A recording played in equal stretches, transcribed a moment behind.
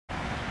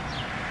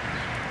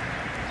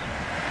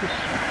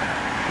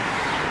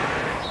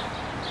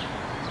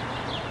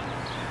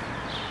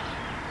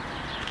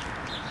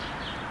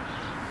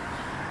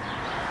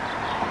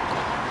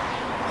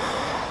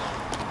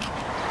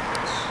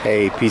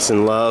Hey, peace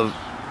and love.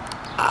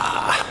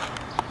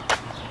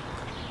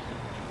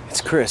 It's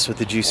Chris with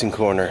the Juicing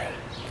Corner.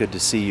 Good to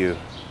see you.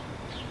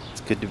 It's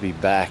good to be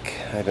back.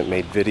 I haven't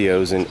made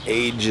videos in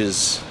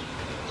ages,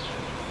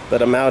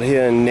 but I'm out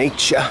here in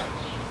nature,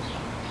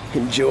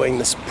 enjoying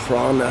this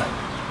prana.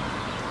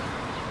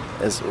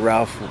 As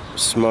Ralph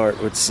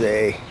Smart would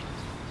say,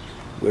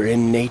 we're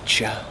in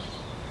nature.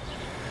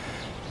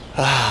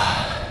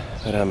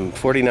 But I'm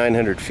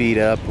 4,900 feet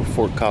up. We're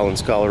Fort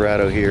Collins,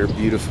 Colorado here.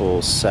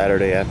 Beautiful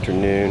Saturday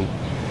afternoon.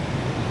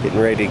 Getting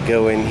ready to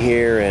go in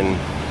here and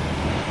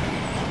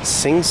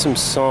sing some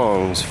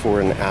songs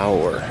for an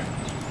hour.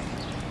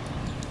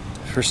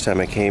 First time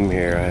I came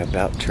here, I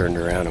about turned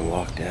around and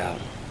walked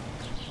out.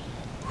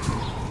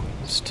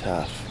 It's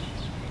tough.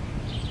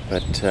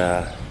 But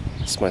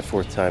it's my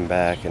fourth time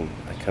back, and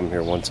I come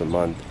here once a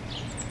month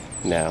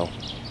now.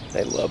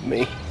 They love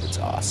me. It's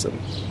awesome.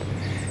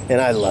 And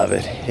I love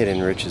it. It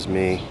enriches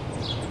me.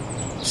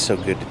 It's so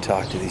good to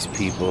talk to these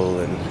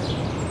people and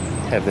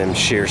have them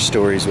share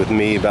stories with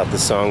me about the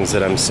songs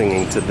that I'm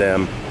singing to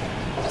them.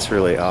 It's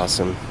really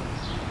awesome.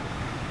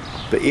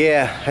 But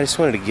yeah, I just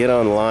wanted to get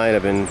online.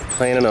 I've been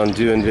planning on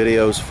doing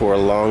videos for a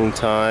long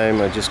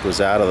time. I just was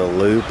out of the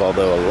loop,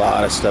 although a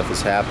lot of stuff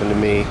has happened to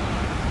me.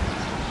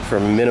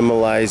 From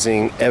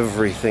minimalizing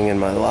everything in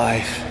my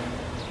life,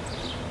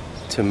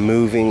 to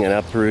moving and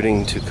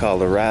uprooting to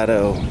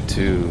Colorado,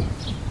 to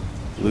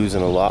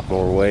losing a lot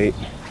more weight.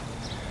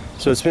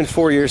 So it's been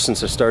 4 years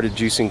since I started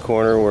Juicing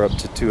Corner. We're up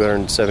to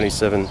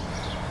 277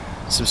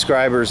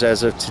 subscribers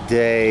as of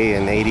today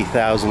and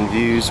 80,000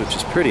 views, which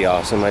is pretty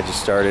awesome. I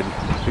just started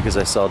because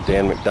I saw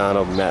Dan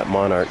McDonald and Matt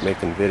Monarch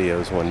making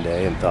videos one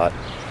day and thought,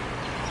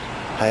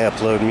 I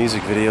upload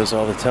music videos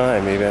all the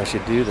time, maybe I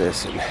should do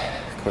this. And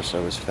of course I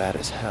was fat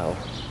as hell.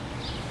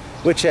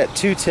 Which at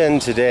 210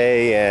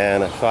 today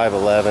and a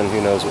 5'11",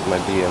 who knows what my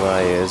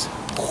BMI is.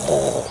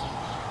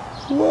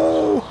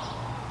 Whoa!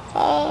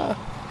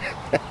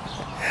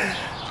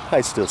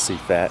 I still see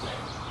fat.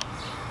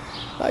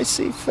 I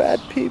see fat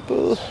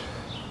people.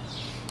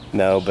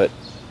 No, but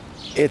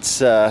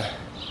it's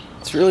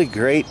really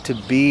great to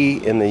be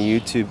in the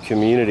YouTube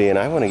community, and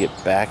I want to get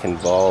back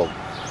involved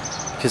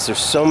because there's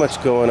so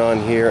much going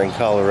on here in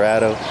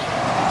Colorado.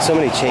 So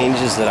many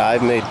changes that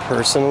I've made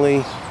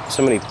personally.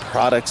 So many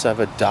products I've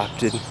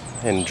adopted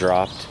and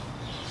dropped.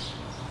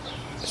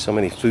 So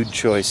many food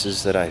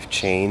choices that I've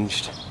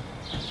changed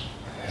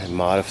and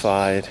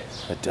modified,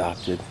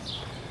 adopted.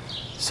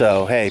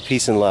 So, hey,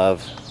 peace and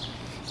love.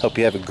 Hope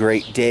you have a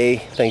great day.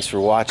 Thanks for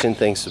watching.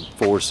 Thanks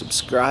for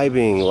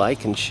subscribing,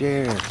 like, and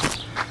share.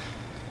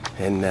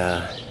 And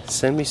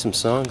send me some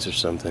songs or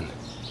something.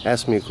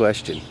 Ask me a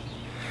question.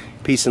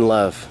 Peace and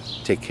love.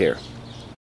 Take care.